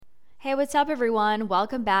Hey, what's up, everyone?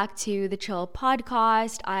 Welcome back to the Chill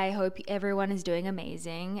Podcast. I hope everyone is doing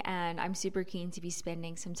amazing, and I'm super keen to be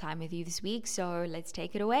spending some time with you this week, so let's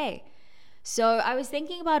take it away. So, I was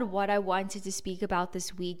thinking about what I wanted to speak about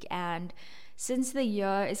this week, and since the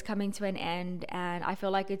year is coming to an end, and I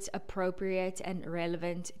feel like it's appropriate and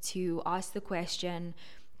relevant to ask the question,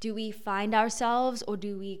 do we find ourselves or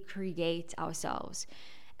do we create ourselves?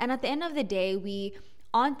 And at the end of the day, we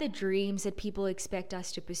aren't the dreams that people expect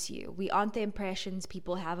us to pursue. We aren't the impressions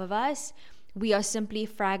people have of us. We are simply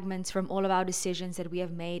fragments from all of our decisions that we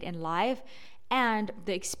have made in life and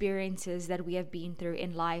the experiences that we have been through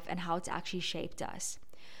in life and how it's actually shaped us.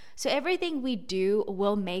 So everything we do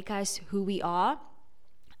will make us who we are.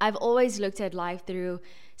 I've always looked at life through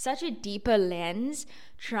such a deeper lens,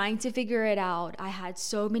 trying to figure it out. I had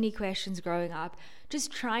so many questions growing up,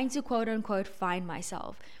 just trying to quote unquote find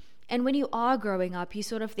myself. And when you are growing up, you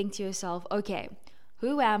sort of think to yourself, okay,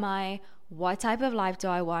 who am I? What type of life do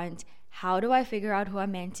I want? How do I figure out who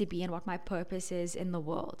I'm meant to be and what my purpose is in the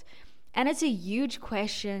world? And it's a huge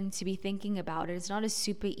question to be thinking about. It's not a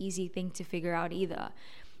super easy thing to figure out either.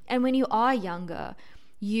 And when you are younger,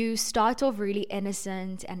 you start off really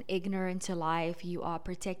innocent and ignorant to life. You are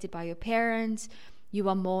protected by your parents. You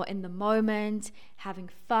are more in the moment, having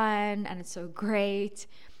fun, and it's so great.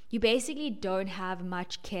 You basically don't have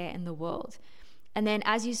much care in the world. And then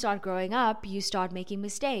as you start growing up, you start making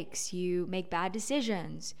mistakes. You make bad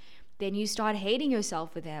decisions. Then you start hating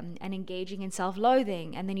yourself for them and engaging in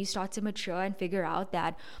self-loathing. And then you start to mature and figure out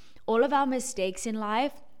that all of our mistakes in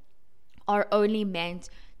life are only meant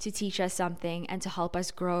to teach us something and to help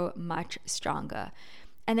us grow much stronger.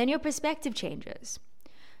 And then your perspective changes.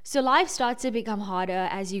 So life starts to become harder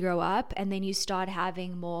as you grow up, and then you start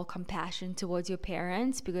having more compassion towards your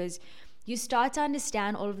parents because you start to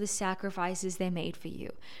understand all of the sacrifices they made for you.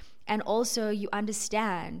 And also you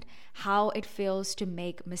understand how it feels to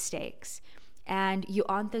make mistakes. And you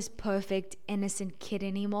aren't this perfect, innocent kid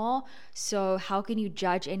anymore. So how can you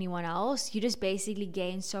judge anyone else? You just basically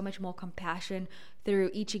gain so much more compassion through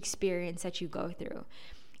each experience that you go through.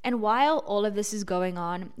 And while all of this is going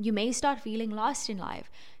on, you may start feeling lost in life,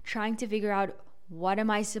 trying to figure out, what am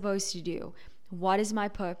I supposed to do? What is my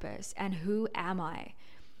purpose? And who am I?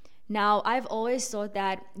 Now, I've always thought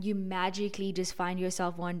that you magically just find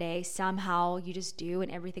yourself one day, somehow you just do,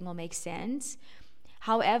 and everything will make sense.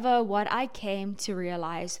 However, what I came to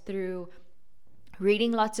realize through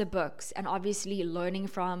reading lots of books and obviously learning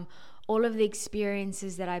from all of the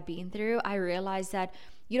experiences that I've been through, I realized that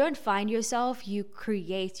you don't find yourself, you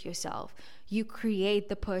create yourself. You create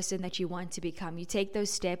the person that you want to become. You take those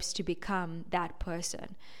steps to become that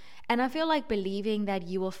person. And I feel like believing that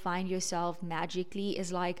you will find yourself magically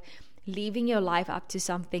is like leaving your life up to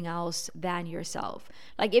something else than yourself.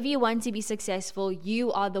 Like if you want to be successful,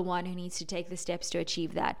 you are the one who needs to take the steps to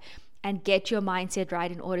achieve that and get your mindset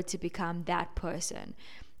right in order to become that person.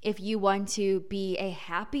 If you want to be a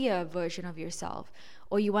happier version of yourself,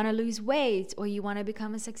 or you want to lose weight, or you want to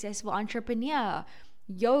become a successful entrepreneur,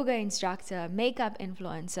 yoga instructor, makeup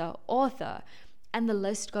influencer, author, and the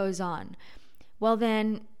list goes on, well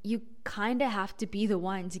then you kind of have to be the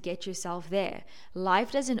one to get yourself there.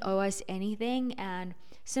 Life doesn't owe us anything, and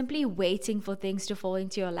simply waiting for things to fall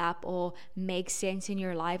into your lap or make sense in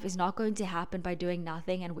your life is not going to happen by doing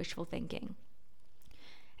nothing and wishful thinking.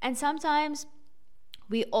 And sometimes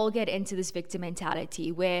we all get into this victim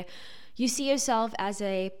mentality where you see yourself as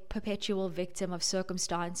a perpetual victim of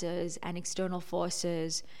circumstances and external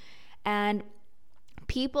forces. And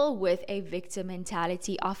people with a victim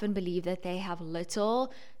mentality often believe that they have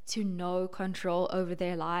little to no control over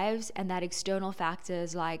their lives, and that external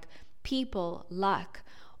factors like people, luck,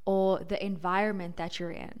 or the environment that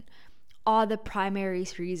you're in are the primary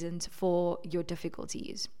reasons for your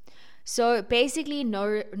difficulties. So basically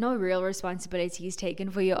no real responsibility is taken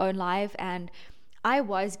for your own life. And I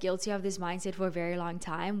was guilty of this mindset for a very long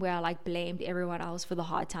time, where I blamed everyone else for the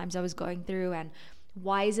hard times I was going through, and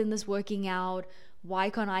why isn't this working out?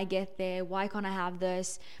 Why can't I get there? Why can't I have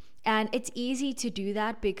this? And it's easy to do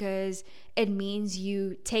that because it means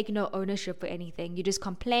you take no ownership for anything. You just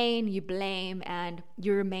complain, you blame, and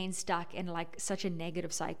you remain stuck in such a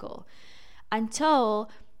negative cycle.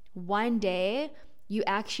 Until one day you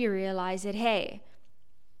actually realize that, hey,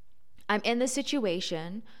 I'm in this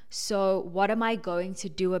situation, so what am I going to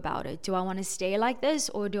do about it? Do I want to stay like this,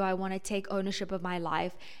 or do I want to take ownership of my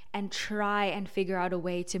life and try and figure out a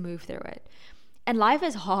way to move through it? And life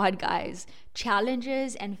is hard, guys.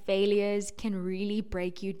 Challenges and failures can really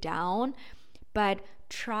break you down, but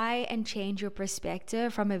try and change your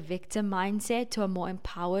perspective from a victim mindset to a more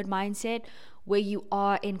empowered mindset where you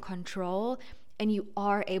are in control. and you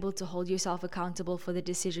are able to hold yourself accountable for the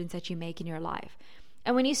decisions that you make in your life.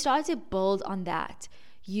 And when you start to build on that,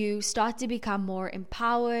 you start to become more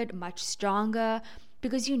empowered, much stronger,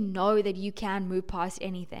 because you know that you can move past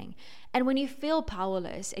anything. And when you feel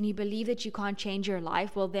powerless and you believe that you can't change your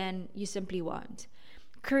life, well, then you simply won't.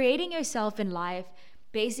 Creating yourself in life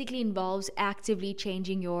basically involves actively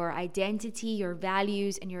changing your identity, your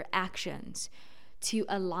values, and your actions to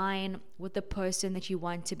align with the person that you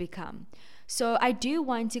want to become. So I do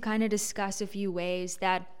want to kind of discuss a few ways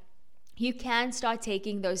that you can start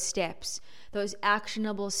taking those steps, those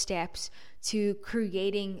actionable steps to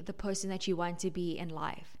creating the person that you want to be in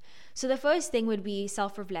life. So the first thing would be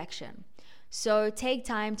self-reflection. So take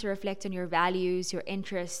time to reflect on your values, your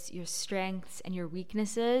interests, your strengths, and your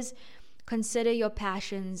weaknesses. Consider your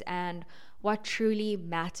passions and what truly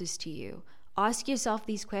matters to you. Ask yourself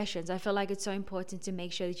these questions. I feel like it's so important to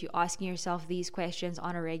make sure that you're asking yourself these questions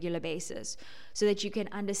on a regular basis so that you can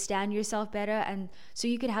understand yourself better and so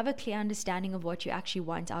you can have a clear understanding of what you actually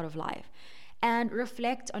want out of life. And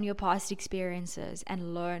reflect on your past experiences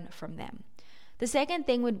and learn from them. The second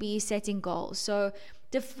thing would be setting goals. So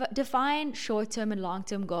define short-term and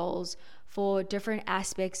long-term goals for different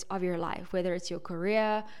aspects of your life, whether it's your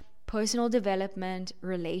career, personal development,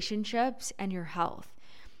 relationships, and your health.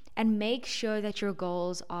 And make sure that your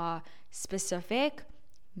goals are specific,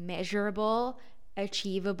 measurable,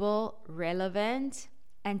 achievable, relevant,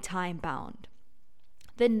 and time-bound.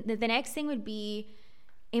 The next thing would be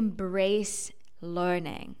embrace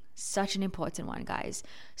learning. Such an important one, guys.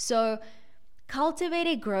 So cultivate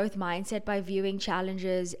a growth mindset by viewing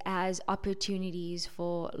challenges as opportunities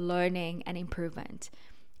for learning and improvement.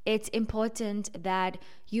 It's important that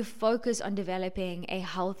you focus on developing a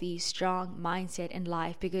healthy, strong mindset in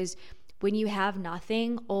life because when you have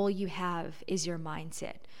nothing, all you have is your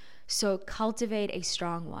mindset. So cultivate a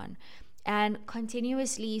strong one and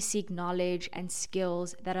continuously seek knowledge and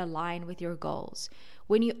skills that align with your goals.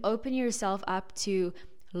 When you open yourself up to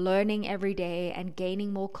learning every day and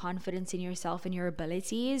gaining more confidence in yourself and your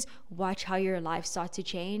abilities, watch how your life starts to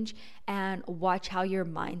change and watch how your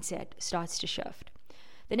mindset starts to shift.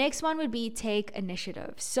 The next one would be take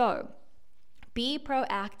initiative. So be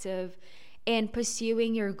proactive in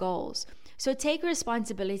pursuing your goals. So take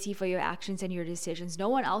responsibility for your actions and your decisions. No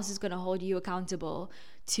one else is going to hold you accountable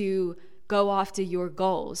to go after your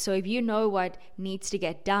goals. So if you know what needs to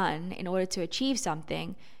get done in order to achieve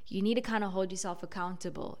something, you need to kind of hold yourself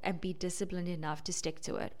accountable and be disciplined enough to stick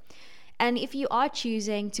to it. And if you are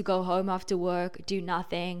choosing to go home after work, do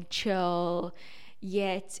nothing, chill,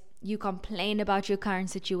 yet you complain about your current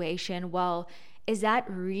situation, well, is that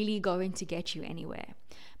really going to get you anywhere?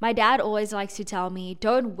 My dad always likes to tell me,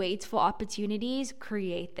 don't wait for opportunities,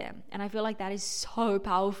 create them. And I feel like that is so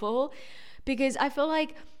powerful because I feel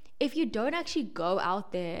like if you don't actually go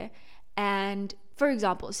out there and, for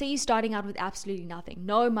example, say you're starting out with absolutely nothing,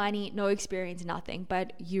 no money, no experience, nothing,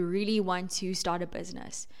 but you really want to start a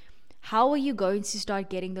business. How are you going to start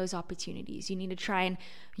getting those opportunities? You need to try and,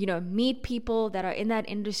 meet people that are in that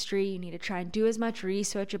industry. You need to try and do as much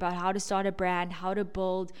research about how to start a brand, how to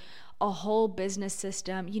build a whole business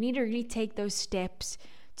system. You need to really take those steps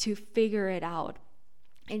to figure it out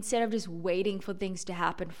instead of just waiting for things to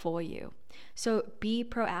happen for you. So be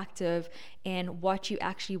proactive in what you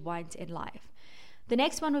actually want in life. The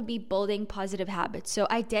next one would be building positive habits. So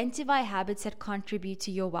identify habits that contribute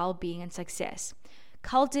to your well-being and success.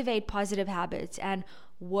 Cultivate positive habits and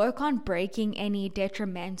work on breaking any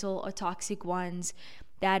detrimental or toxic ones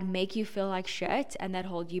that make you feel like shit and that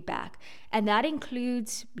hold you back. And that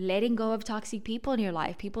includes letting go of toxic people in your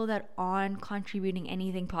life, people that aren't contributing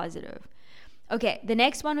anything positive. Okay, the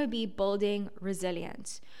next one would be building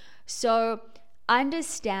resilience. So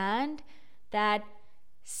understand that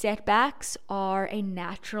setbacks are a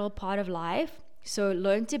natural part of life. So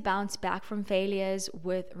learn to bounce back from failures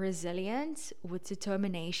with resilience, with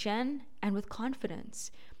determination, and with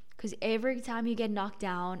confidence. Because every time you get knocked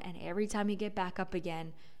down and every time you get back up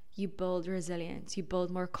again, you build resilience, you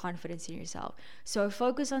build more confidence in yourself. So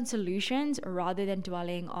focus on solutions rather than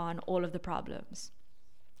dwelling on all of the problems.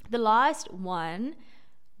 The last one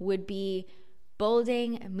would be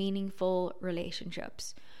building meaningful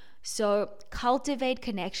relationships. So cultivate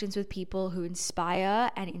connections with people who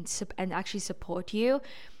inspire and actually support you.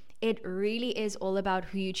 It really is all about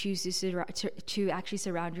who you choose to actually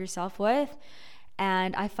surround yourself with.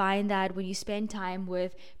 And I find that when you spend time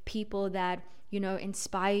with people that,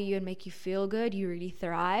 inspire you and make you feel good, you really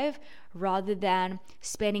thrive, rather than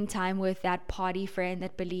spending time with that party friend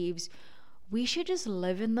that believes we should just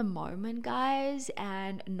live in the moment, guys,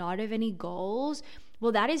 and not have any goals.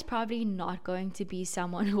 well, that is probably not going to be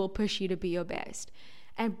someone who will push you to be your best.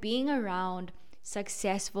 And being around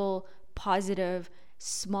successful, positive,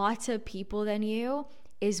 smarter people than you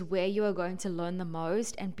is where you are going to learn the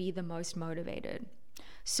most and be the most motivated.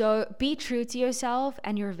 So be true to yourself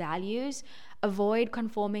and your values. Avoid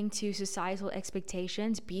conforming to societal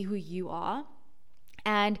expectations. Be who you are.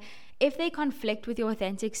 And if they conflict with your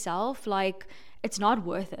authentic self, like, it's not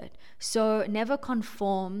worth it. So never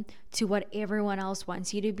conform to what everyone else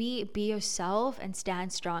wants you to be. Be yourself and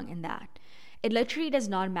stand strong in that. It literally does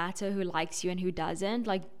not matter who likes you and who doesn't.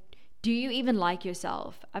 Like, do you even like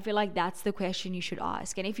yourself? I feel like that's the question you should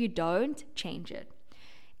ask. And if you don't, change it.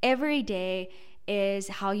 Every day is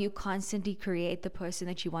how you constantly create the person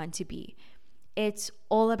that you want to be. It's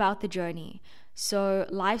all about the journey. So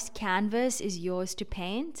life's canvas is yours to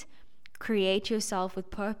paint. Create yourself with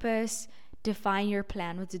purpose. Define your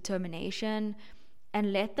plan with determination.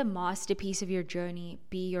 And let the masterpiece of your journey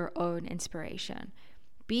be your own inspiration.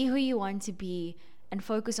 Be who you want to be and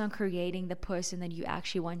focus on creating the person that you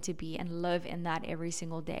actually want to be and live in that every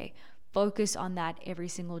single day. Focus on that every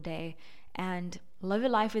single day and live a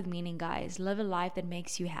life with meaning, guys. Live a life that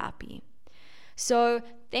makes you happy. So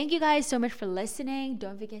thank you guys so much for listening.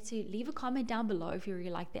 Don't forget to leave a comment down below if you really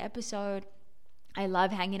like the episode. I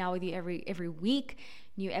love hanging out with you every week.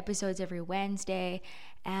 New episodes every Wednesday.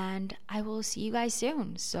 And I will see you guys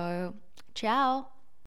soon. So ciao.